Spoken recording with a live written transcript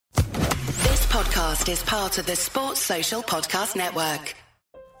podcast is part of the Sports Social Podcast Network.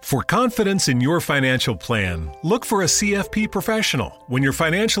 For confidence in your financial plan, look for a CFP professional. When your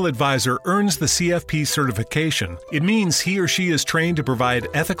financial advisor earns the CFP certification, it means he or she is trained to provide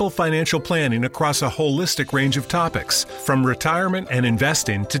ethical financial planning across a holistic range of topics, from retirement and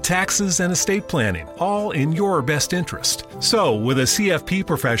investing to taxes and estate planning, all in your best interest. So, with a CFP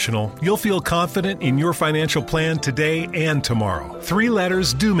professional, you'll feel confident in your financial plan today and tomorrow. 3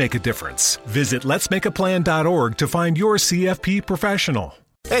 letters do make a difference. Visit letsmakeaplan.org to find your CFP professional.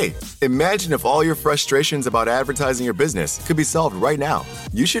 Hey, imagine if all your frustrations about advertising your business could be solved right now.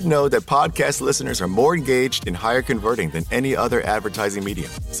 You should know that podcast listeners are more engaged and higher converting than any other advertising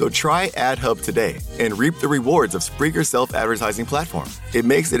medium. So try AdHub today and reap the rewards of Spreaker's self-advertising platform. It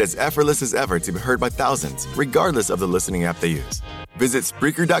makes it as effortless as ever to be heard by thousands, regardless of the listening app they use. Visit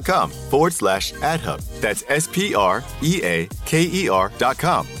Spreaker.com/AdHub. That's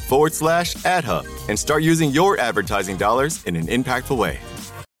SPREAKER.com/AdHub and start using your advertising dollars in an impactful way.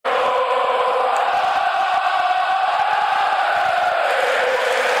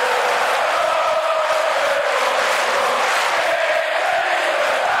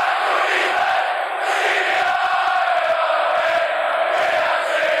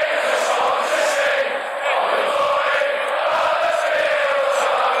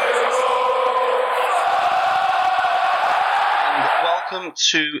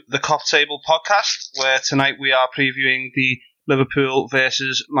 To the Cop Table podcast, where tonight we are previewing the Liverpool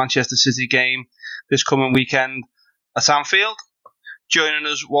versus Manchester City game this coming weekend at Anfield. Joining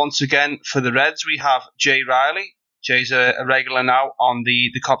us once again for the Reds, we have Jay Riley. Jay's a regular now on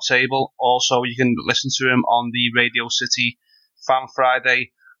the Cop Table. Also, you can listen to him on the Radio City Fan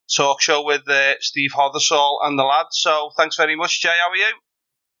Friday talk show with Steve Hothersall and the lads. So thanks very much, Jay. How are you?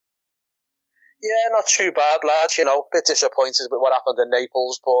 Yeah, not too bad, lads. A bit disappointed with what happened in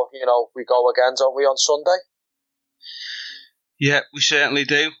Naples, but, we go again, don't we, on Sunday? Yeah, we certainly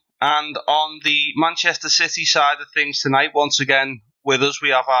do. And on the Manchester City side of things tonight, once again with us, we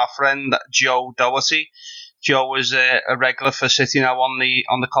have our friend Joe Doherty. Joe is a regular for City now on the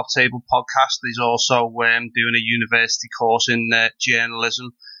Cop Table podcast. He's also doing a university course in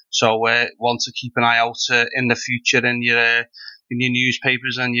journalism. So want to keep an eye out in the future in your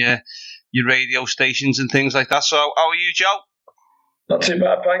newspapers and your radio stations and things like that. So, how are you, Joe? Not too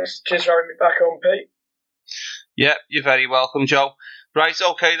bad, thanks. Cheers for having me back on, Pete. Yeah, you're very welcome, Joe. Right,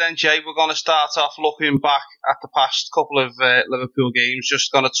 okay then, Jay, we're going to start off looking back at the past couple of Liverpool games.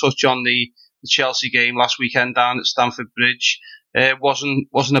 Just going to touch on the Chelsea game last weekend down at Stamford Bridge. Wasn't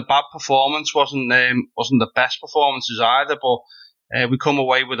a bad performance, wasn't the best performances either, but we come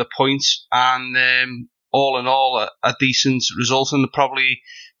away with a point and all in all a decent result, and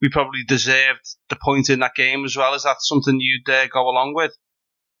we probably deserved the point in that game as well. Is that something you'd go along with?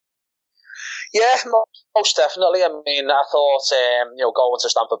 Yeah, most definitely. I mean, I thought, going to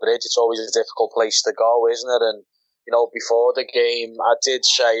Stamford Bridge, it's always a difficult place to go, isn't it? And, before the game, I did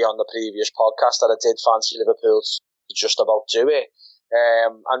say on the previous podcast that I did fancy Liverpool to just about do it.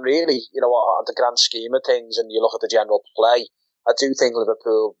 And really, on the grand scheme of things, and you look at the general play, I do think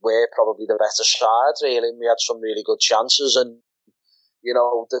Liverpool were probably the better side, really. We had some really good chances, and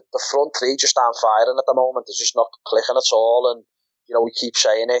the front three just aren't firing at the moment. They're just not clicking at all. And, we keep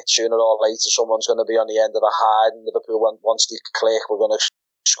saying it, sooner or later someone's going to be on the end of the hide, and Liverpool, once they click, we're going to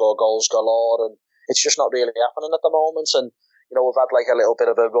score goals galore. And it's just not really happening at the moment. And, we've had like a little bit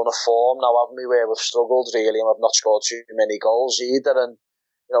of a run of form now, haven't we, where we've struggled really, and we've not scored too many goals either. And,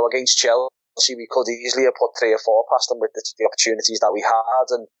 against Chelsea, we could easily have put 3 or 4 past them with the opportunities that we had.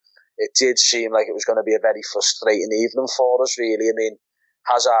 And it did seem like it was going to be a very frustrating evening for us, really. I mean,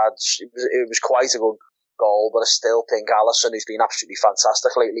 Hazard, it was quite a good goal, but I still think Alisson, who's been absolutely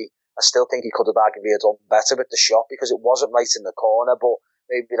fantastic lately, I still think he could have arguably done better with the shot because it wasn't right in the corner, but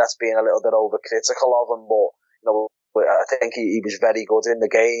maybe that's being a little bit overcritical of him. But, I think he was very good in the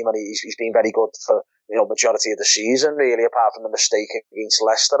game, and he's been very good for, majority of the season, really, apart from the mistake against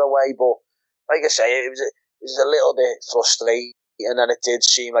Leicester away. But, like I say, it was a little bit frustrating, and then it did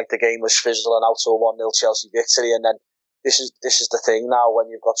seem like the game was fizzling out to a 1-0 Chelsea victory, and then this is the thing now when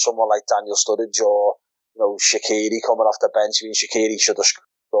you've got someone like Daniel Sturridge or Shaqiri coming off the bench. I mean, Shaqiri should have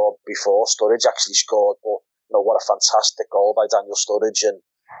scored before Sturridge actually scored, but what a fantastic goal by Daniel Sturridge, and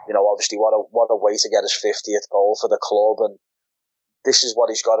obviously what a way to get his 50th goal for the club, and this is what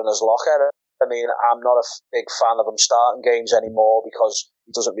he's got in his locker. I mean, I'm not a big fan of him starting games anymore because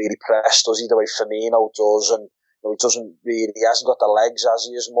he doesn't really press, does he, the way Firmino does, and he hasn't got the legs, has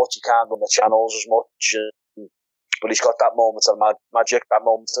he, as much. He can't run the channels as much. But he's got that moment of magic, that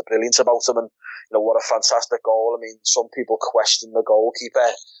moment of brilliance about him. And, what a fantastic goal. I mean, some people question the goalkeeper.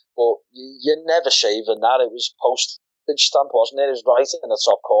 but you're never saving that. It was postage stamp, wasn't it? It was right in the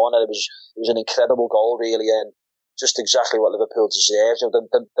top corner. It was an incredible goal, really, and just exactly what Liverpool deserved.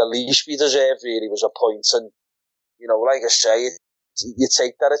 The least we deserved, really, was a point. And, like I say, you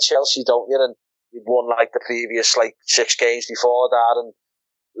take that at Chelsea, don't you? And we'd won like the previous 6 games before that, and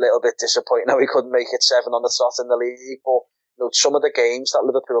a little bit disappointing that we couldn't make it 7 on the trot in the league. But some of the games that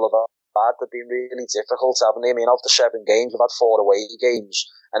Liverpool have had have been really difficult, haven't they? I mean, of the 7 games, we've had 4 away games,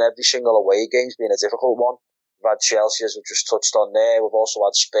 and every single away game's been a difficult one. We've had Chelsea, as we've just touched on there. We've also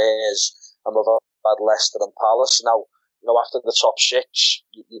had Spurs, and we've had Leicester and Palace. Now, after the top 6,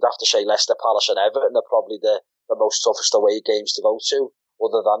 you'd have to say Leicester, Palace, and Everton are probably the most toughest away games to go to,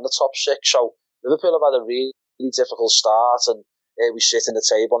 other than the top 6. So Liverpool have had a really difficult start, and here we sit in the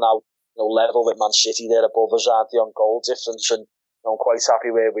table now, level with Man City. They're above us, aren't they, on goal difference, and I'm quite happy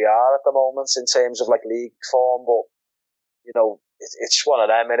where we are at the moment in terms of league form. But it's one of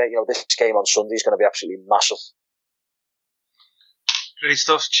them, innit? This game on Sunday is going to be absolutely massive. Great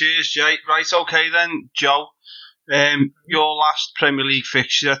stuff. Cheers, Jay. Right, okay then, Joe. Your last Premier League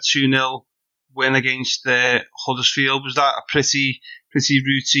fixture, 2-0 win against Huddersfield. Was that a pretty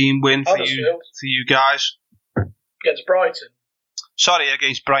routine win for you guys? Against Brighton. Sorry,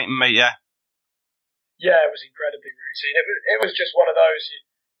 against Brighton, mate. Yeah. Yeah, it was incredibly routine. It was just one of those.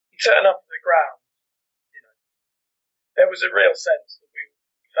 You turn up to the ground. There was a real sense that we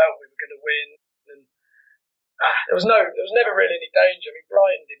felt we were going to win, and there was never really any danger. I mean,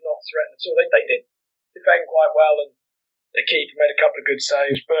 Brighton did not threaten at all. They did defend quite well, and the keeper made a couple of good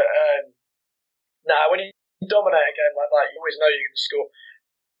saves. But when you dominate a game like that, you always know you're going to score.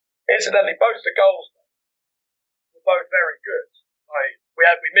 Incidentally, both the goals were both very good.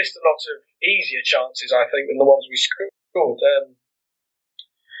 We missed a lot of easier chances, I think, than the ones we scored.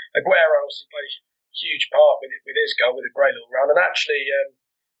 Aguero obviously played a huge part with his goal, with a great little run. And actually,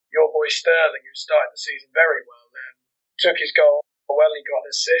 your boy Sterling, who started the season very well, took his goal well. He got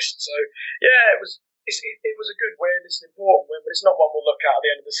an assist. So yeah, it was a good win. It's an important win, but it's not one we'll look at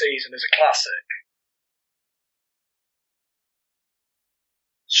the end of the season as a classic.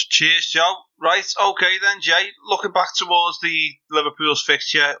 Cheers, Joe. Right, okay then, Jay. Looking back towards the Liverpool's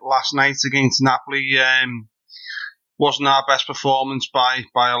fixture last night against Napoli, wasn't our best performance by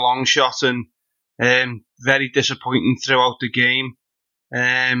a long shot, and very disappointing throughout the game.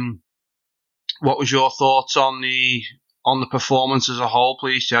 What was your thoughts on the performance as a whole,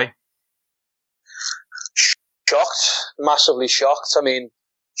 please, Jay? Shocked, massively shocked. I mean,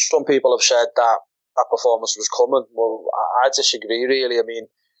 some people have said that performance was coming. Well, I disagree, really. I mean,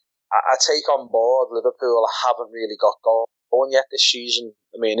 I take on board Liverpool haven't really got going yet this season.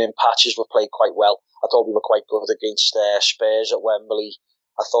 I mean, in patches we've played quite well. I thought we were quite good against Spurs at Wembley.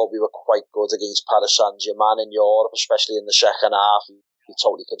 I thought we were quite good against Paris Saint-Germain in Europe, especially in the second half. We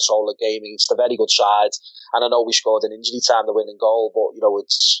totally controlled the game against a very good side. And I know we scored in injury time the winning goal, but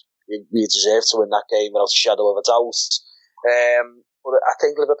we deserved to win that game without a shadow of a doubt. But I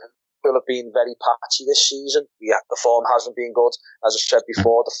think Liverpool have been very patchy this season. The form hasn't been good. As I said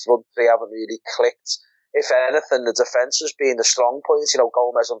before, the front three haven't really clicked. If anything, the defence has been the strong points.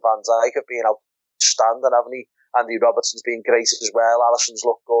 Gomez and Van Dijk have been outstanding, haven't he? Andy Robertson's been great as well. Alisson's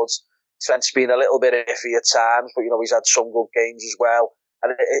looked good. Trent's been a little bit iffy at times, but he's had some good games as well.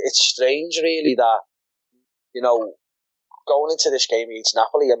 And it's strange, really, that going into this game against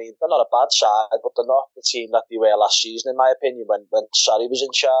Napoli, I mean, they're not a bad side, but they're not the team that they were last season, in my opinion, when Sarri was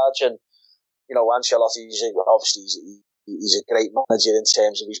in charge. And Ancelotti, obviously he's a great manager in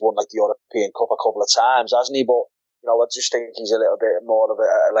terms of he's won the European Cup a couple of times, hasn't he? But I just think he's a little bit more of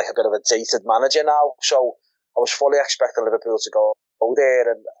a bit of a dated manager now. So I was fully expecting Liverpool to go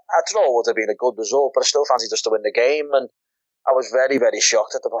there, and I draw would have been a good result, but I still fancied us to win the game. And I was very, very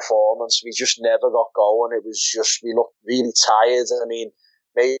shocked at the performance. We just never got going. It was just, we looked really tired. I mean,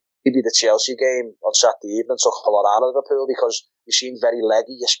 maybe the Chelsea game on Saturday evening took a lot out of Liverpool because we seemed very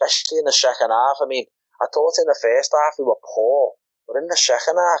leggy, especially in the second half. I mean, I thought in the first half we were poor, but in the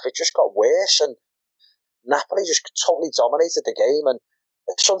second half it just got worse, and Napoli just totally dominated the game. And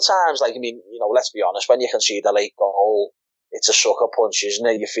sometimes, let's be honest, when you concede a late goal, it's a sucker punch, isn't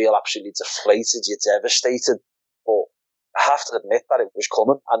it? You feel absolutely deflated, you're devastated. But I have to admit that it was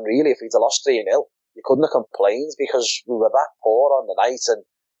coming, and really, if we'd have lost 3-0, you couldn't have complained because we were that poor on the night. And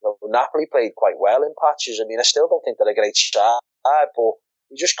Napoli played quite well in patches. I mean, I still don't think they're a great side, but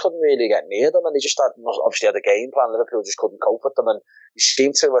we just couldn't really get near them, and they just obviously had a game plan. Liverpool just couldn't cope with them, and he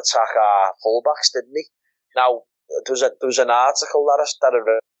seemed to attack our fullbacks, didn't he? Now, there was an article that I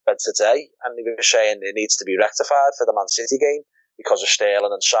read today, and they were saying it needs to be rectified for the Man City game because of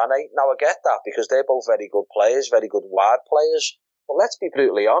Sterling and Sané. Now, I get that because they're both very good players, very good wide players. But let's be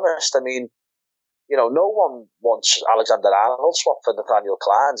brutally honest. I mean, you know, no one wants Alexander Arnold swapped for Nathaniel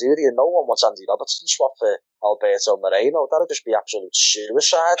Klein, do you? No one wants Andy Robertson swapped for Alberto Moreno. That would just be absolute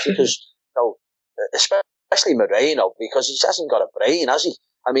suicide because, you know, especially Moreno, because he hasn't got a brain, has he?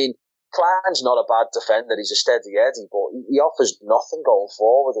 I mean, Klein's not a bad defender. He's a steady Eddie, but he offers nothing going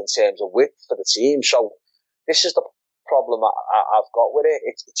forward in terms of width for the team. So this is the problem I've got with it.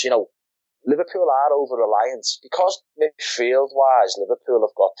 It's you know, Liverpool are over-reliant. Because midfield-wise, Liverpool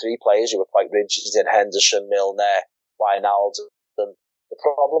have got three players who are quite rigid in Henderson, Milner, Wijnaldum. The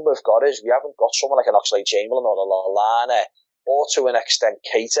problem we've got is we haven't got someone like an Oxlade-Chamberlain or a Lallana, or to an extent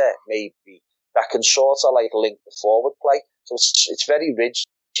Keita, maybe, that can sort of like link the forward play. So it's very rigid,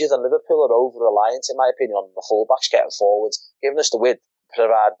 and Liverpool are over-reliant, in my opinion, on the full-backs getting forward, giving us the width,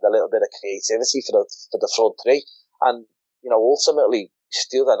 provide a little bit of creativity for the front three. And, you know, ultimately,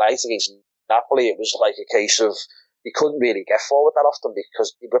 the other night against Napoli, it was like a case of they couldn't really get forward that often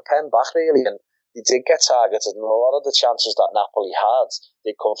because they were penned back, really, and they did get targeted, and a lot of the chances that Napoli had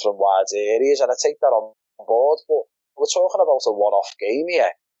did come from wide areas, and I take that on board, but we're talking about a one-off game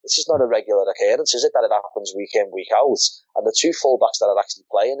here. This is not a regular occurrence, is it, that it happens week in, week out? And the two fullbacks that are actually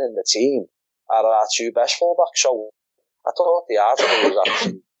playing in the team are our two best fullbacks. So I thought the article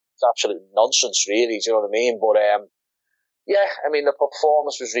was absolute nonsense, really, do you know what I mean? But yeah, I mean, the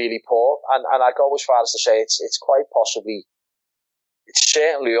performance was really poor, and I go as far as to say it's quite possibly, it's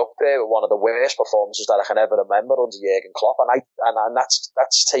certainly up there with one of the worst performances that I can ever remember under Jurgen Klopp, and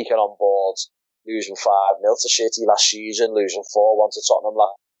that's taken on board losing 5-0 to City last season, losing 4-1 to Tottenham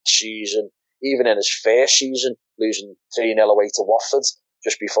last season, even in his first season, losing 3-0 away to Watford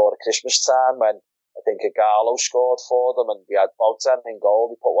just before the Christmas time when I think Ighalo scored for them and we had Bogdan in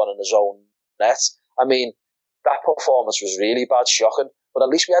goal. He put one in his own net. I mean, that performance was really bad, shocking, but at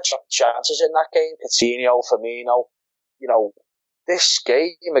least we had chances in that game. Coutinho, Firmino, you know, this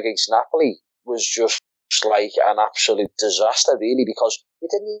game against Napoli was just like an absolute disaster, really, because we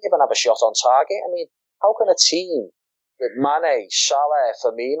didn't even have a shot on target. I mean, how can a team with Mane, Salah,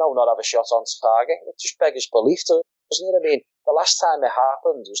 Firmino not have a shot on target? It just beggars belief, doesn't it? I mean, the last time it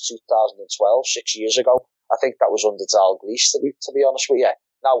happened was 2012, 6 years ago. I think that was under Dalglish, to be honest with you.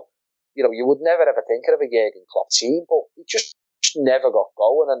 Now, you know, you would never ever think of a Jurgen Klopp team, but we just never got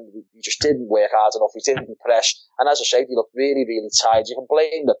going, and we just didn't work hard enough. We didn't press, and as I said, we looked really, really tired. You can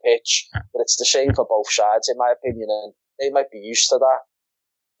blame the pitch, but it's the same for both sides, in my opinion, and they might be used to that.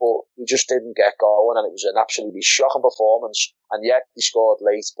 But we just didn't get going, and it was an absolutely shocking performance. And yet, we scored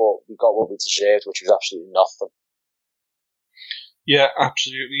late, but we got what we deserved, which was absolutely nothing. Yeah,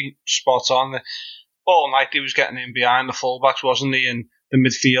 absolutely spot on. All night he was getting in behind the fullbacks, wasn't he? And the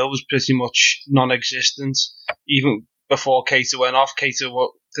midfield was pretty much non-existent. Even before Keita went off, Keita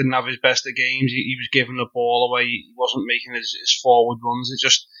didn't have his best of games. He was giving the ball away. He wasn't making his forward runs. It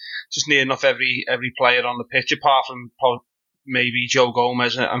just near enough every player on the pitch, apart from maybe Joe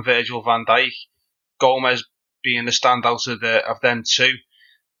Gomez and Virgil van Dijk. Gomez being the standout of them two.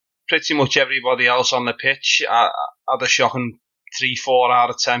 Pretty much everybody else on the pitch had a shocking 3-4 out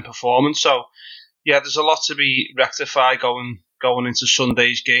of 10 performance. So yeah, there's a lot to be rectified going into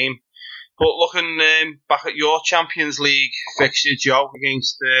Sunday's game. But looking back at your Champions League fixture, Joe,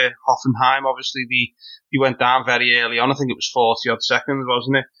 against Hoffenheim, obviously they went down very early on. I think it was 40-odd seconds,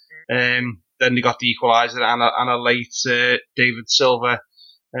 wasn't it? Then they got the equaliser and a late David Silva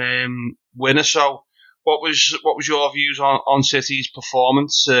winner. So what was your views on City's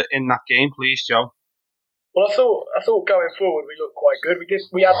performance in that game, please, Joe? Well, I thought going forward we looked quite good.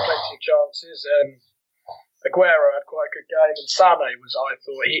 We had plenty of chances. Aguero had quite a good game, and Sané was, I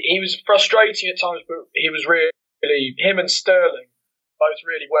thought, he was frustrating at times, but he was really, him and Sterling both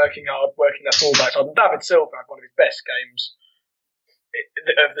really working hard, working their fullbacks hard. And David Silva had one of his best games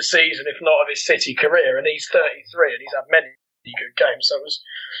of the season, if not of his City career, and he's 33 and he's had many good games, so it was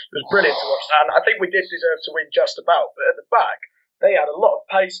brilliant to watch that. And I think we did deserve to win just about, but at the back they had a lot of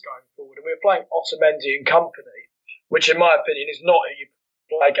pace going forward, and we were playing Otamendi and company, which in my opinion is not who you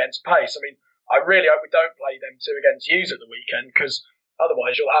play against pace. I mean, I really hope we don't play them two against Hughes at the weekend, because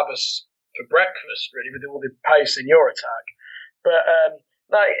otherwise you'll have us for breakfast, really, with all the pace in your attack. But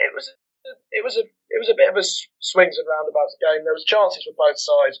no, it was a bit of a swings and roundabouts game. There was chances for both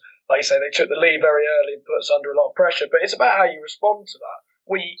sides. Like you say, they took the lead very early and put us under a lot of pressure. But it's about how you respond to that.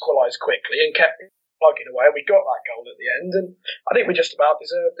 We equalised quickly and kept plugging away, and we got that goal at the end. And I think we just about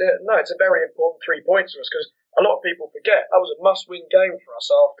deserved it. No, it's a very important 3 points for us, because a lot of people forget that was a must-win game for us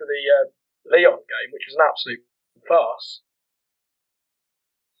after the Lyon game, which was an absolute farce.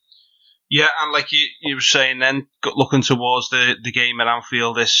 Yeah, and like you were saying then, looking towards the game at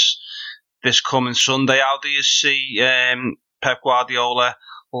Anfield this coming Sunday, how do you see Pep Guardiola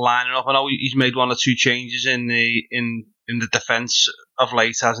lining up? I know he's made one or two changes in the defence of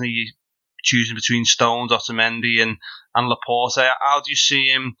late, hasn't he? Choosing between Stones, Otamendi, and Laporte. How do you see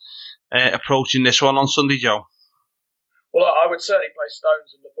him approaching this one on Sunday, Joe? Well, I would certainly play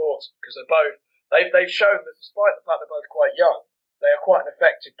Stones and Laporte because they've shown that despite the fact they're both quite young, they are quite an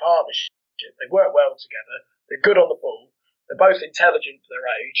effective partnership. They work well together. They're good on the ball. They're both intelligent for their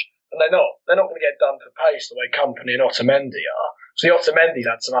age, and they're not going to get done for pace the way Kompany and Otamendi are. So Otamendi's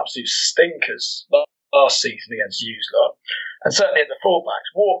had some absolute stinkers last season against Uslar. And certainly at the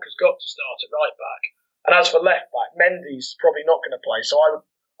fullbacks, Walker's got to start at right back. And as for left back, Mendy's probably not going to play. So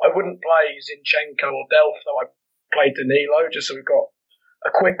I wouldn't play Zinchenko or Delph, though I played Danilo, just so we've got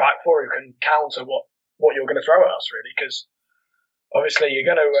a quick back four who can counter what you're going to throw at us, really. Because obviously you're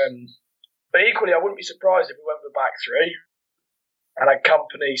going to... but equally, I wouldn't be surprised if we went with a back three and had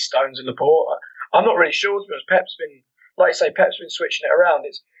Kompany, Stones and Laporte. I'm not really sure, because Pep's been switching it around.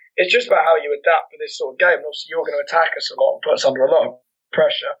 It's just about how you adapt for this sort of game. And obviously, you're going to attack us a lot and put us under a lot of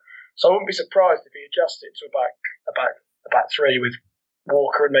pressure. So I wouldn't be surprised if he adjusted to a back three with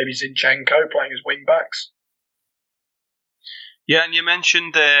Walker and maybe Zinchenko playing as wing backs. Yeah, and you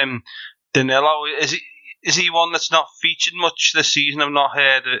mentioned Danilo. Is he one that's not featured much this season? I've not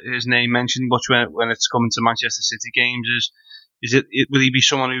heard his name mentioned much when it's coming to Manchester City games. Will he be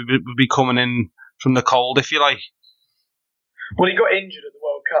someone who would be coming in from the cold, if you like? Well, he got injured at the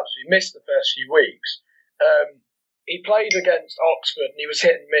World Cup, so he missed the first few weeks. He played against Oxford, and he was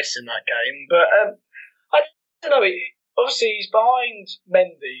hit and miss in that game. But I don't know. Obviously, he's behind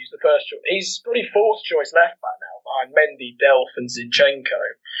Mendy, who's the first choice. He's probably fourth choice left back now, behind Mendy, Delph, and Zinchenko.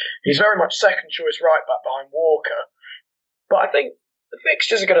 He's very much second choice right back behind Walker. But I think the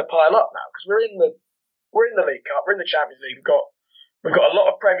fixtures are going to pile up now because we're in the League Cup, we're in the Champions League. We've got a lot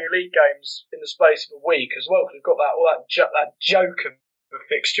of Premier League games in the space of a week as well. We've got that joke of a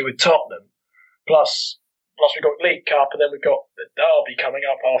fixture with Tottenham, plus we've got League Cup, and then we've got the derby coming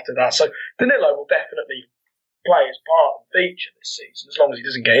up after that. So Danilo will definitely play his part and feature this season as long as he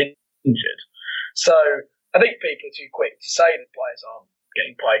doesn't get injured. So I think people are too quick to say that players aren't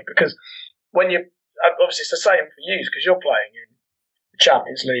getting played because obviously it's the same for you because you're playing in the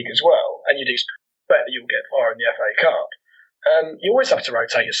Champions League as well, and you'd expect that you'll get far in the FA Cup. You always have to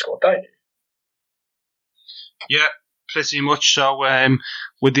rotate your squad, don't you? Yeah, pretty much so.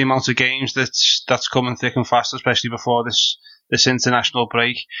 With the amount of games that's coming thick and fast, especially before this international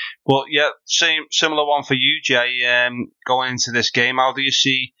break. But yeah, similar one for you, Jay. Going into this game, how do you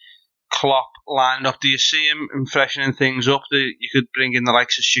see Klopp lining up? Do you see him freshening things up? That you could bring in the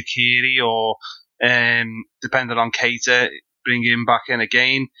likes of Shaqiri or, depending on Keita, bring him back in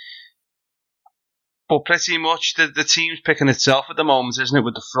again. But pretty much the team's picking itself at the moment, isn't it?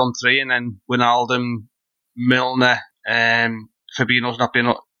 With the front three, and then Wijnaldum, Milner, Fabinho's not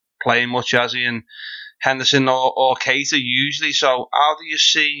been playing much, has he? And Henderson or Keita usually. So how do you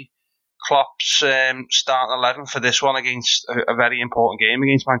see Klopp's starting 11 for this one against a very important game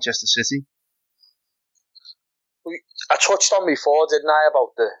against Manchester City? I touched on before, didn't I,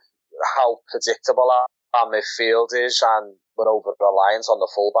 about how predictable our midfield is, and we're over reliant on the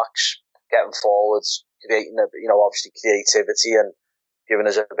fullbacks getting forwards, creating obviously creativity and giving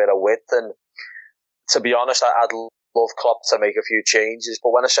us a bit of width. And to be honest, I'd love Klopp to make a few changes.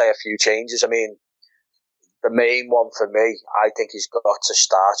 But when I say a few changes, I mean the main one for me, I think he's got to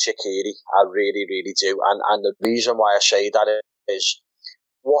start Shaqiri. I really, really do. And the reason why I say that is,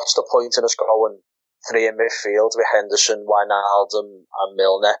 what's the point in us going three in midfield with Henderson, Wijnaldum and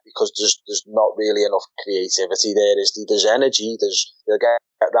Milner? Because there's not really enough creativity there. There's energy. They'll get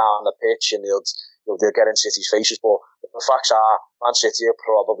around the pitch and they'll get in City's faces. But the facts are, Man City are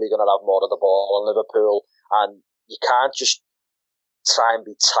probably going to have more of the ball in Liverpool, and you can't just try and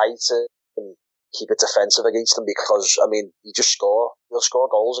be tight and keep it defensive against them, because you just score. They'll score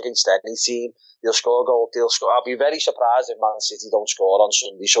goals against any team. They'll score goals. I'll be very surprised if Man City don't score on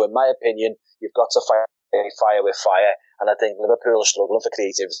Sunday. So in my opinion, you've got to fight fire with fire, and I think Liverpool are struggling for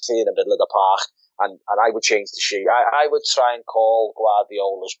creativity in the middle of the park. And I would change the sheet. I would try and call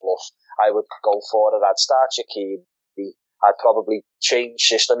Guardiola's bluff. I would go for it. I'd start Shaqiri. I'd probably change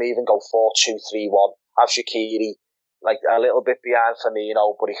system, even go 4-2-3-1. Have Shaqiri like a little bit behind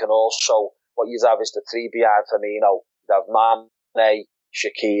Firmino, but he can also, what you'd have is the three behind Firmino. You'd have Mane,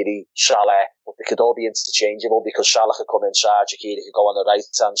 Shaqiri, Salah, but they could all be interchangeable because Salah could come inside, Shaqiri could go on the right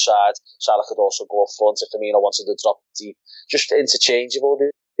hand side, Salah could also go up front if Firmino wanted to drop deep. Just interchangeable,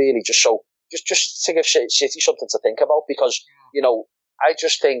 really, just to give City something to think about, because I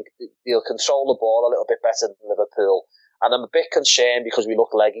just think they'll control the ball a little bit better than Liverpool. And I'm a bit concerned because we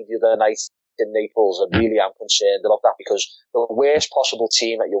looked leggy the other night in Naples. I really am concerned about that, because the worst possible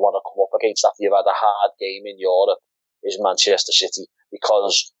team that you want to come up against after you've had a hard game in Europe is Manchester City.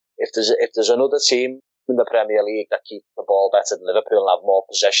 Because if there's another team in the Premier League that keep the ball better than Liverpool and have more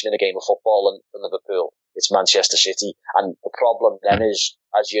possession in a game of football than Liverpool, it's Manchester City. And the problem then is,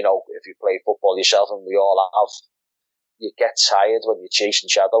 as you know, if you play football yourself, and we all have, you get tired when you're chasing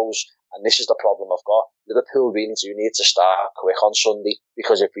shadows. And this is the problem I've got. Liverpool really do need to start quick on Sunday,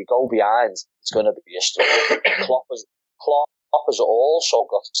 because if we go behind, it's going to be a struggle. Klopp has also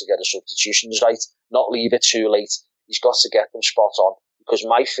got to get the substitutions right, not leave it too late. He's got to get them spot on, because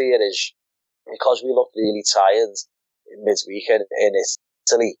my fear is, because we look really tired in midweek in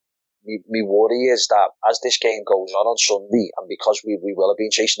Italy, my worry is that as this game goes on Sunday, and because we will have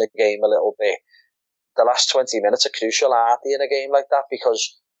been chasing the game a little bit, the last 20 minutes are crucial, aren't they, in a game like that?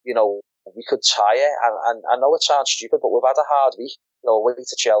 Because, you know, we could tire, and I know it sounds stupid, but we've had a hard week. You know, away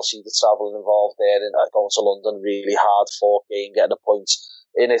to Chelsea, the travelling involved there, and going to London, really hard fought game, getting a point.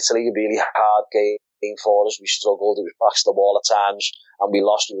 In Italy, a really hard game for us. We struggled, it was backs to the wall at times, and we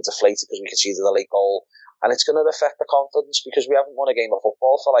lost. We were deflated because we conceded a late goal. And it's going to affect the confidence, because we haven't won a game of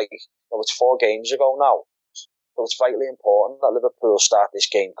football for it's 4 games ago now. So it's vitally important that Liverpool start this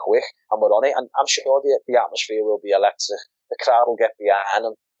game quick, and we're on it. And I'm sure the atmosphere will be electric. The crowd will get behind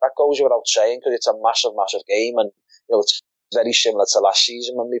them. That goes without saying, because it's a massive, massive game, and you know, it's very similar to last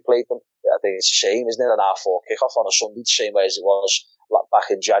season when we played them. I think it's the same, isn't it? An R4 kickoff on a Sunday, the same way as it was back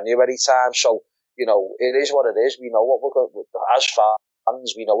in January time. So, you know, it is what it is. We know what we're going to, as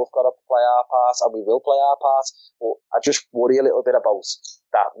fans, we know we've got to play our part, and we will play our part. But I just worry a little bit about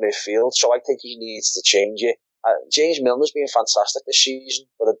that midfield. So I think he needs to change it. James Milner's been fantastic this season,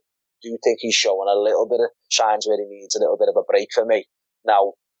 but I do think he's showing a little bit of signs where he needs a little bit of a break for me.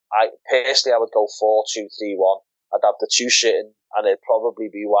 Now, I would go 4-2-3-1. I'd have the 2 sitting, and it'd probably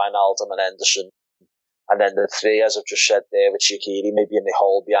be Wijnaldum and Henderson. And then the 3, as I've just said there, with Shaqiri maybe in the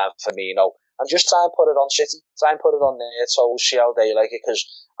hole behind Firmino. And just try and put it on City. Try and put it on their toes, see how they like it, because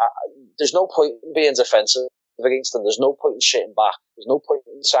there's no point in being defensive against them. There's no point in sitting back. There's no point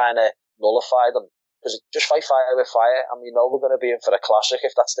in trying to nullify them, because just fight fire with fire, and we know we're going to be in for a classic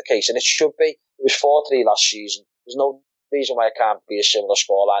if that's the case. And it should be. It was 4-3 last season. There's no reason why it can't be a similar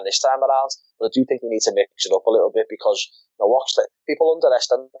scoreline this time around. But I do think we need to mix it up a little bit, because you know, people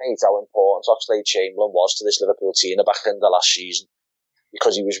underestimate how important Oxlade-Chamberlain was to this Liverpool team back in the last season,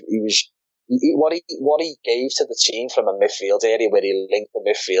 because what he gave to the team from a midfield area where he linked the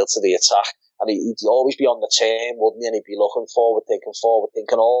midfield to the attack, and he'd always be on the turn, wouldn't he? And he'd be looking forward thinking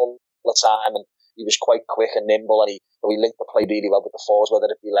all the time, and he was quite quick and nimble, and he linked the play really well with the forwards,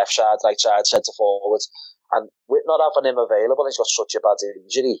 whether it be left side, right side, centre forwards. And with not having him available, he's got such a bad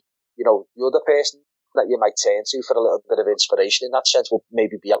injury. You know, the other person that you might turn to for a little bit of inspiration in that sense will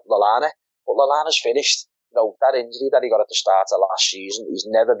maybe be Lallana, but Lallana's finished. You know, that injury that he got at the start of last season, he's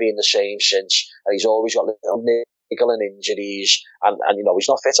never been the same since, and he's always got little niggling injuries, and you know,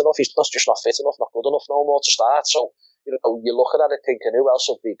 he's not fit enough. He's not just not fit enough, not good enough no more to start. So, you know, you're looking at it thinking, who else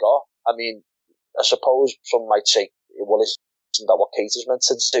have we got? I mean, I suppose some might say, well, isn't that what Keita's meant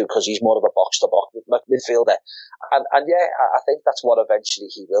to do? Because he's more of a box-to-box midfielder. And yeah, I think that's what eventually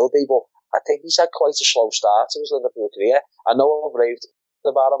he will be, but I think he's had quite a slow start to his Liverpool career. I know I've raved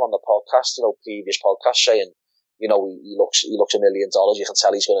about him on the podcast, you know, previous podcast, saying, you know, he looks $1 million. You can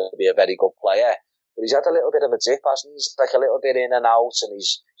tell he's going to be a very good player. But he's had a little bit of a dip, hasn't he? He's like a little bit in and out, and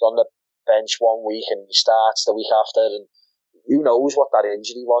he's on the bench one week and he starts the week after, and who knows what that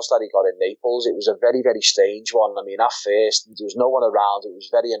injury was that he got in Naples. It was a very, very strange one. I mean, at first, there was no one around. It was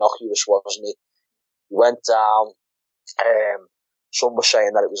very innocuous, wasn't it? He went down. Some were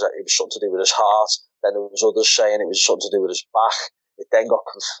saying that it was something to do with his heart. Then there was others saying it was something to do with his back. It then got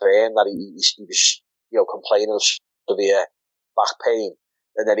confirmed that he was, you know, complaining of severe back pain.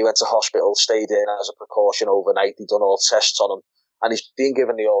 And then he went to hospital, stayed in as a precaution overnight. He'd done all tests on him, and he's been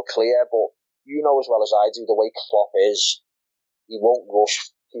given the all clear. But you know as well as I do, the way Klopp is, he won't rush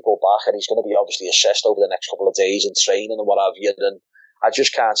people back, and he's going to be obviously assessed over the next couple of days in training and what have you. And I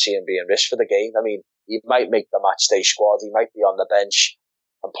just can't see him being risked for the game. I mean, he might make the match day squad, he might be on the bench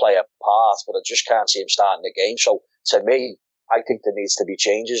and play a part, but I just can't see him starting the game. So to me, I think there needs to be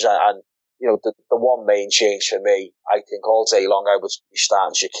changes, and you know, the one main change for me, I think all day long I would be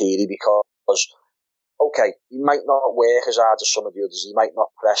starting Shaqiri, because okay, he might not work as hard as some of the others, he might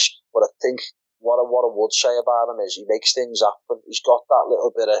not press, but I think what I would say about him is he makes things happen. He's got that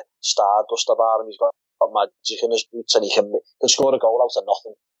little bit of stardust about him. He's got magic in his boots, and he can score a goal out of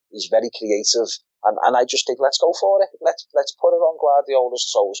nothing. He's very creative, and I just think let's go for it. Let's put it on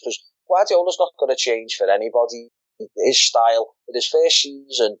Guardiola's toes, because Guardiola's not going to change for anybody. His style, in his first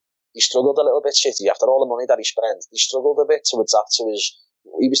season, he struggled a little bit, City, after all the money that he spent. He struggled a bit to adapt to his...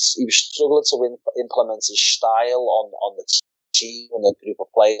 He was struggling to implement his style on the team and the group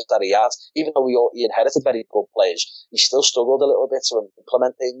of players that he had. Even though he inherited very good players, he still struggled a little bit to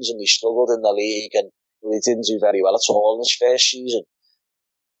implement things, and he struggled in the league, and he didn't do very well at all in his first season.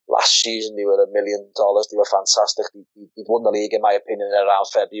 Last season, they were $1 million. They were fantastic. They'd won the league, in my opinion, around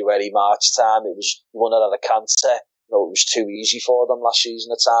February, March time. He won it at a canter. It was too easy for them last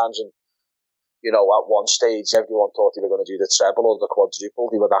season at times, and at one stage, everyone thought they were going to do the treble or the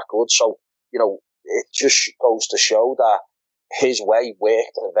quadruple. They were that good. So, it just goes to show that his way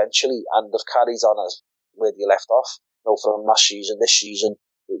worked eventually, and they've carried on as where they left off. From last season, this season,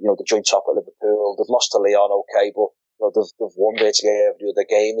 the joint top at Liverpool. They've lost to Leon, okay, but they've won virtually every other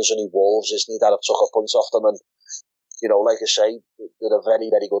game. There's only Wolves, isn't he, that have took a punch off them, and like I say, they're a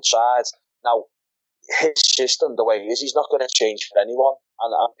very, very good side. Now, his system, the way he is, he's not going to change for anyone.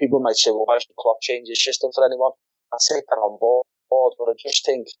 And people might say, well, why should Klopp change his system for anyone? I take that on board, but I just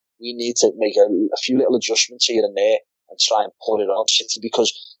think we need to make a few little adjustments here and there and try and put it on City, because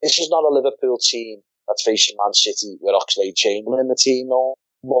this is not a Liverpool team that's facing Man City with Oxlade-Chamberlain in the team no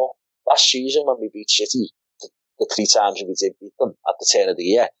more. Last season, when we beat City, the 3 times we did beat them at the turn of the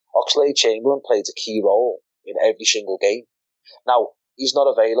year, Oxlade-Chamberlain played a key role in every single game. Now, he's not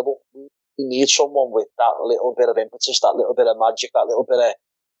available. We need someone with that little bit of impetus, that little bit of magic, that little bit of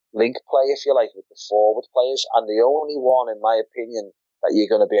link play, if you like, with the forward players. And the only one, in my opinion, that you're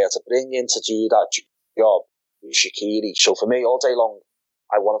going to be able to bring in to do that job is Shaqiri. So for me, all day long,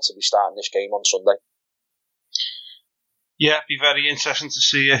 I want him to be starting this game on Sunday. Yeah, it'd be very interesting to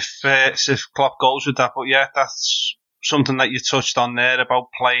see if Klopp goes with that. But yeah, that's something that you touched on there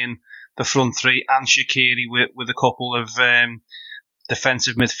about playing the front three and Shaqiri with a couple of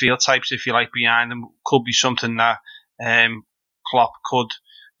defensive midfield types, if you like, behind them. Could be something that Klopp could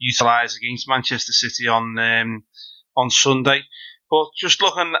utilise against Manchester City on Sunday. But just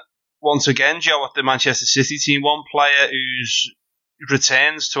looking once again, Joe, at the Manchester City team, one player who's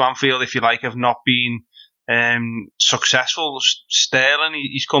returns to Anfield, if you like, have not been successful. Sterling,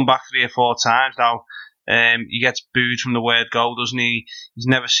 he's come back 3 or 4 times now. He gets booed from the word go, doesn't he? He's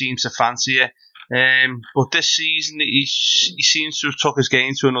never seems to fancy it. But this season, he seems to have took his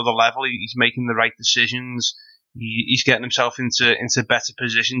game to another level. He's making the right decisions. He's getting himself into better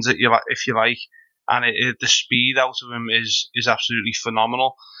positions, if you like. And the speed out of him is absolutely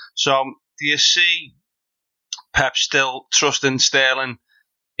phenomenal. So, do you see Pep still trusting Sterling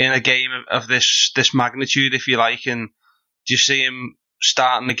in a game of this magnitude, if you like? And do you see him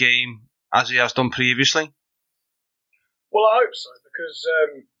starting the game as he has done previously? Well, I hope so, because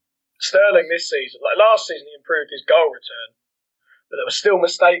Sterling this season, like last season, he improved his goal return, but there were still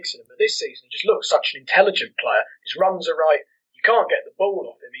mistakes in him. But this season, he just looks such an intelligent player. His runs are right. You can't get the ball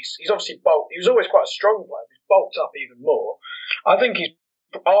off him. He's obviously bulked. He was always quite a strong player. He's bulked up even more. I think he's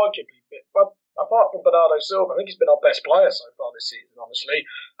arguably, apart from Bernardo Silva, I think he's been our best player so far this season, honestly.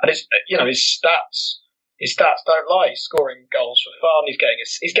 And his stats don't lie. He's scoring goals for fun.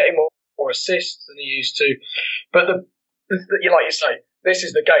 He's getting more assists than he used to. But like you say, this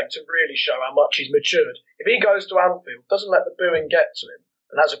is the game to really show how much he's matured. If he goes to Anfield, doesn't let the booing get to him,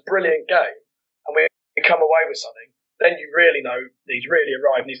 and has a brilliant game, and we come away with something, then you really know he's really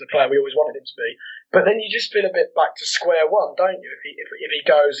arrived and he's the player we always wanted him to be. But then you just feel a bit back to square one, don't you? If he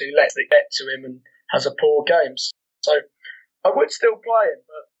goes and he lets it get to him and has a poor game. So I would still play him,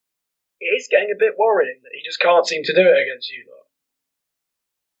 but it is getting a bit worrying that he just can't seem to do it against you lot,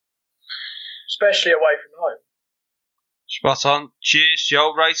 especially away from home. Spot on. Cheers,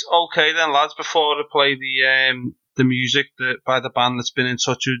 Joe. Right, okay then, lads. Before I play the music by the band that's been in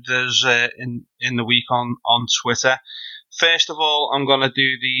touch with us in the week on Twitter. First of all, I'm going to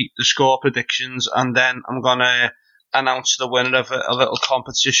do the score predictions, and then I'm going to announce the winner of a little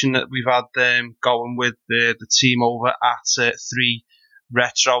competition that we've had going with the team over at 3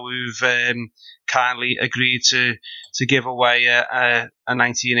 Retro, who've kindly agreed to give away a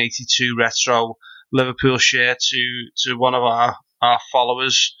 1982 Retro Liverpool shirt to one of our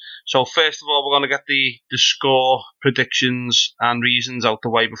followers. So first of all, we're going to get the score predictions and reasons out the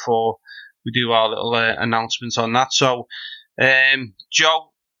way before we do our little announcements on that. So,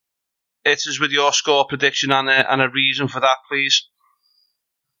 Joe, it is with your score prediction and a reason for that, please.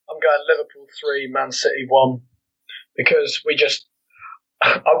 I'm going Liverpool 3, Man City 1, because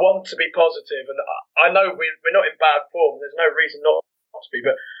I want to be positive, and I know we're not in bad form. There's no reason not to be,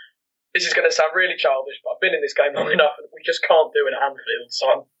 but this is going to sound really childish, but I've been in this game long enough, and we just can't do it at Anfield. So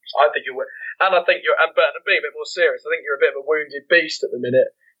I think you're, and I think but to be a bit more serious, I think you're a bit of a wounded beast at the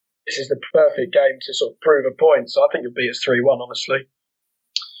minute. This is the perfect game to sort of prove a point. So I think you'll beat us 3-1, honestly.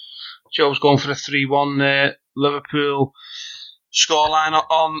 Joe's going for a 3-1 Liverpool scoreline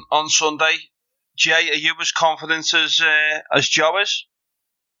on Sunday. Jay, are you as confident as Joe is?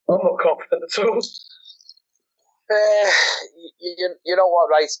 I'm not confident at all. You know what,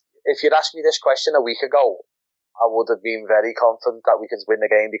 right? If you'd asked me this question a week ago, I would have been very confident that we could win the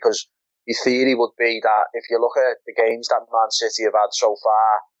game, because the theory would be that if you look at the games that Man City have had so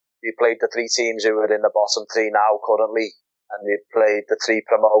far, they played the three teams who are in the bottom three now currently, and they played the three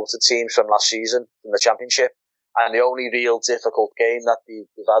promoted teams from last season in the Championship. And the only real difficult game that they've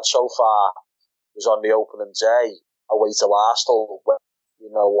had so far was on the opening day away to Arsenal. You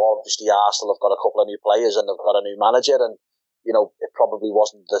know, obviously Arsenal have got a couple of new players and they've got a new manager, and you know, it probably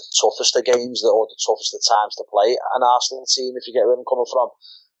wasn't the toughest of games or the toughest of times to play an Arsenal team, if you get where I'm coming from.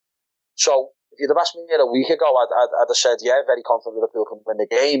 So, if you'd have asked me a week ago, I'd have said, yeah, very confident Liverpool can win the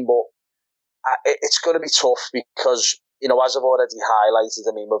game, but it's going to be tough because, you know, as I've already highlighted,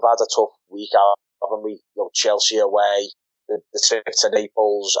 I mean, we've had a tough week out, haven't we? You know, Chelsea away, the trip to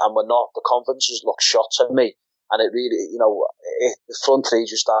Naples, and we're not, the confidence has looked shot to me, and it really, you know, the front three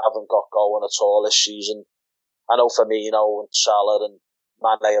just haven't got going at all this season. I know Firmino and Salah and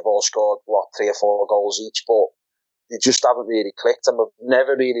Mane have all scored, 3 or 4 goals each, but they just haven't really clicked, and we've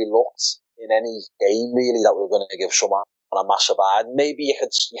never really looked in any game really that we were going to give someone a massive ad. Maybe you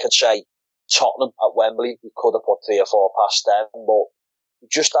could say Tottenham at Wembley, we could have put 3 or 4 past them, but we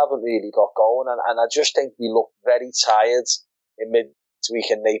just haven't really got going, and I just think we look very tired in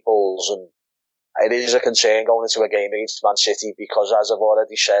midweek in Naples, and it is a concern going into a game against Man City, because as I've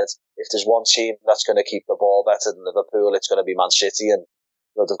already said, if there's one team that's going to keep the ball better than Liverpool, it's going to be Man City, and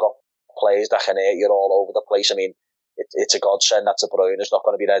you know, they've got players that can hit you all over the place. I mean, it's a godsend that De Bruyne is not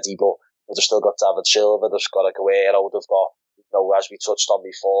going to be ready, but they've still got David Silva, they've got Aguero, they've got, you know, as we touched on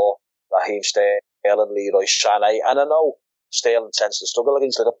before, Raheem Sterling, Leroy Sané, and I know Sterling tends to struggle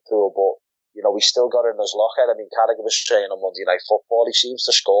against Liverpool, but you know, we still got it in his locker. I mean, Carragher was saying on Monday Night Football, he seems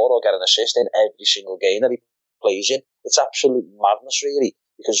to score or get an assist in every single game that he plays in. It's absolute madness, really,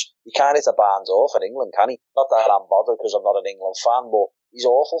 because he can't hit a barn door for England, can he? Not that I'm bothered, because I'm not an England fan, but he's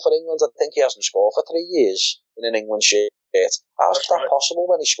awful for England. I think he hasn't scored for 3 years in an England shirt. How is that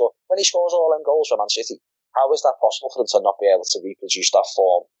possible when he scores all them goals for Man City? How is that possible for him to not be able to reproduce that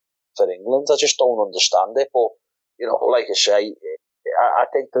form for England? I just don't understand it. But, you know, like I say, I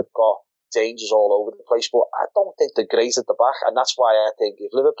think they've got dangers all over the place, but I don't think they're great at the back, and that's why I think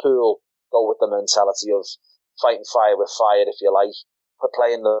if Liverpool go with the mentality of fighting fire with fire, if you like,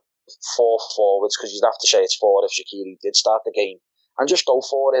 playing the 4 forwards, because you'd have to say it's 4 if Shaqiri did start the game, and just go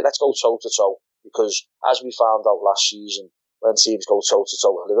for it. Let's go toe to toe, because as we found out last season, when teams go toe to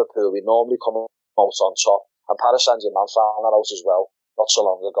toe with Liverpool, we normally come out on top, and Paris Saint-Germain found that out as well not so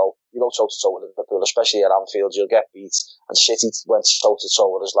long ago. You go toe to toe with Liverpool, especially at Anfield, you'll get beat. And City went toe to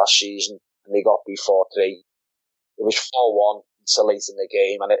toe with us last season, and they got beat 4-3. It was 4-1 until late in the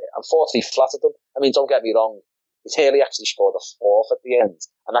game, and 4-3 flattered them. I mean, don't get me wrong, Haley actually scored a 4th at the end,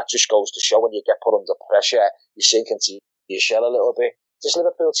 and that just goes to show when you get put under pressure, you sink into your shell a little bit. This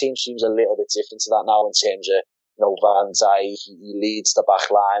Liverpool team seems a little bit different to that now in terms of, you know, Van Dijk, he leads the back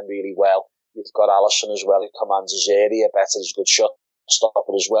line really well. You've got Alisson as well, who commands his area better, he's a good shot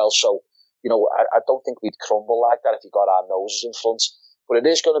stopper as well. So, you know, I don't think we'd crumble like that if you got our noses in front. But it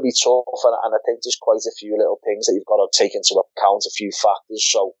is going to be tough, and I think there's quite a few little things that you've got to take into account, a few factors.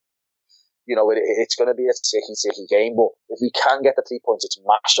 So, you know, it's going to be a tricky game. But if we can get the 3 points, it's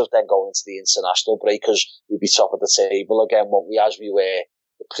massive then going into the international break, because we'd be top of the table again, won't we, as we were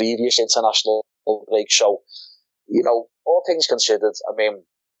the previous international break. So, you know, all things considered, I mean,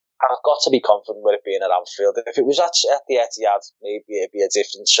 I've got to be confident with it being at Anfield. If it was at the Etihad, maybe it'd be a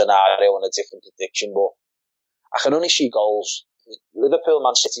different scenario and a different prediction, but I can only see goals. Liverpool,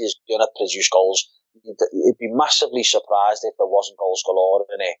 Man City is going to produce goals. You'd be massively surprised if there wasn't goals galore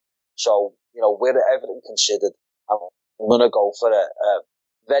in it. So, you know, with everything considered, I'm going to go for a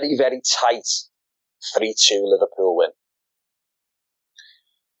very, very tight 3-2 Liverpool win.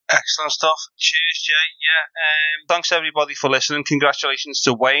 Excellent stuff. Cheers, Jay. Yeah. Thanks everybody for listening. Congratulations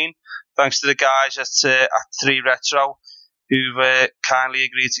to Wayne. Thanks to the guys at 3 Retro who've kindly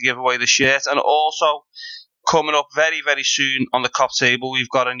agreed to give away the shirt. And also, coming up very, very soon on the Cop Table, we've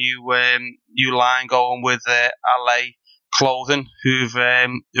got a new line going with LA Clothing, who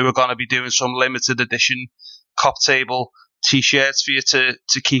are going to be doing some limited edition Cop Table t-shirts for you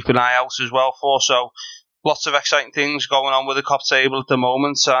to keep an eye out as well for. So, lots of exciting things going on with the Cop Table at the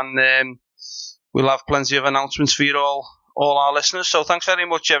moment, and we'll have plenty of announcements for you all our listeners. So thanks very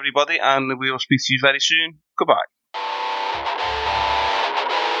much, everybody, and we will speak to you very soon. Goodbye.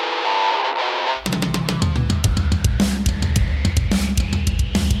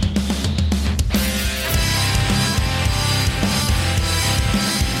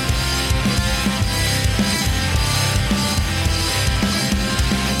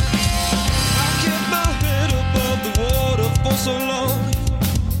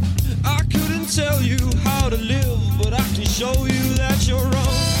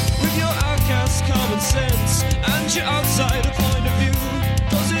 use common sense and your outsider point of view.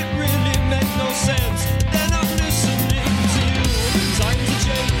 Does it really make no sense? They're not listening to you. Times are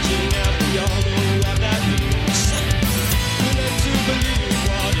changing and we all know what that means. We learn to believe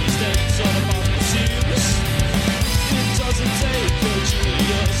what is next on about the series. It doesn't take a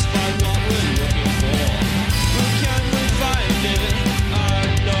genius to find what we're looking for. But can we find it?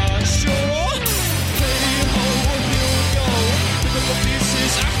 I'm not sure. Hey ho, here we go. Pick up the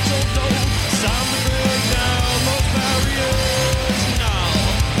pieces, I don't know. It's time to break down those barriers now.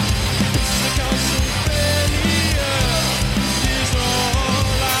 It's the constant failure. It's all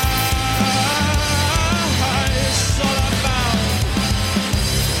I found.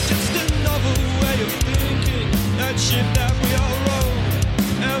 Just another way of thinking. That ship that we all rode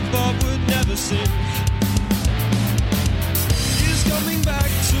and thought would never sink is coming back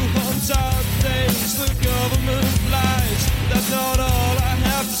to haunt our days. The government lies. That's not all I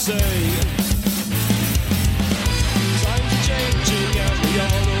have to say. Times are changing and we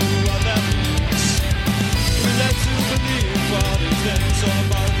all know what that means. We like to believe what is next all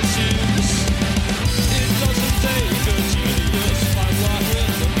about the series. It doesn't take a genius to find what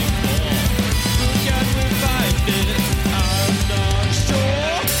we're looking for. But can we find it? I'm not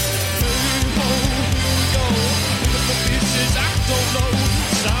sure. Hey ho, here we go. Pick up the pieces, I don't know.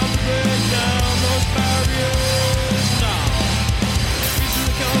 It's time to break down those barriers now. Reaching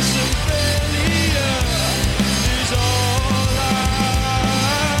the constant failure is all I found.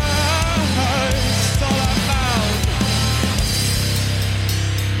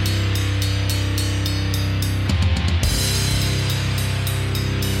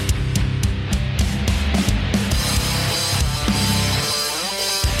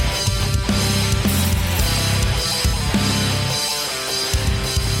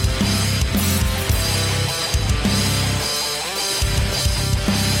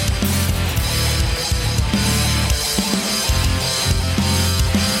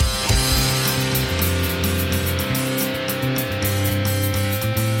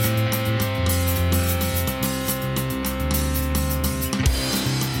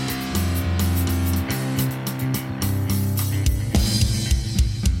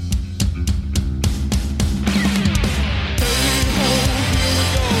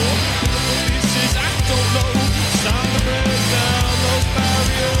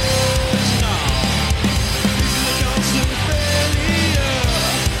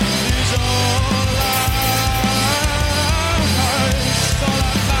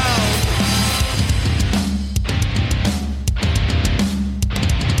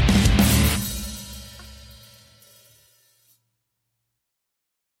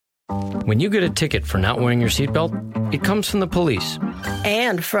 When you get a ticket for not wearing your seatbelt, it comes from the police.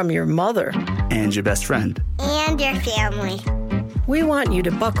 And from your mother. And your best friend. And your family. We want you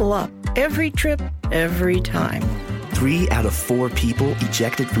to buckle up every trip, every time. 3 out of 4 people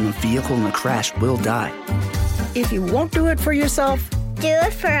ejected from a vehicle in a crash will die. If you won't do it for yourself, do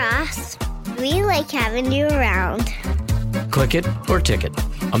it for us. We like having you around. Click it or ticket.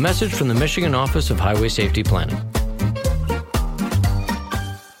 A message from the Michigan Office of Highway Safety Planning.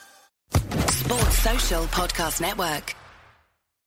 Sports Social Podcast Network.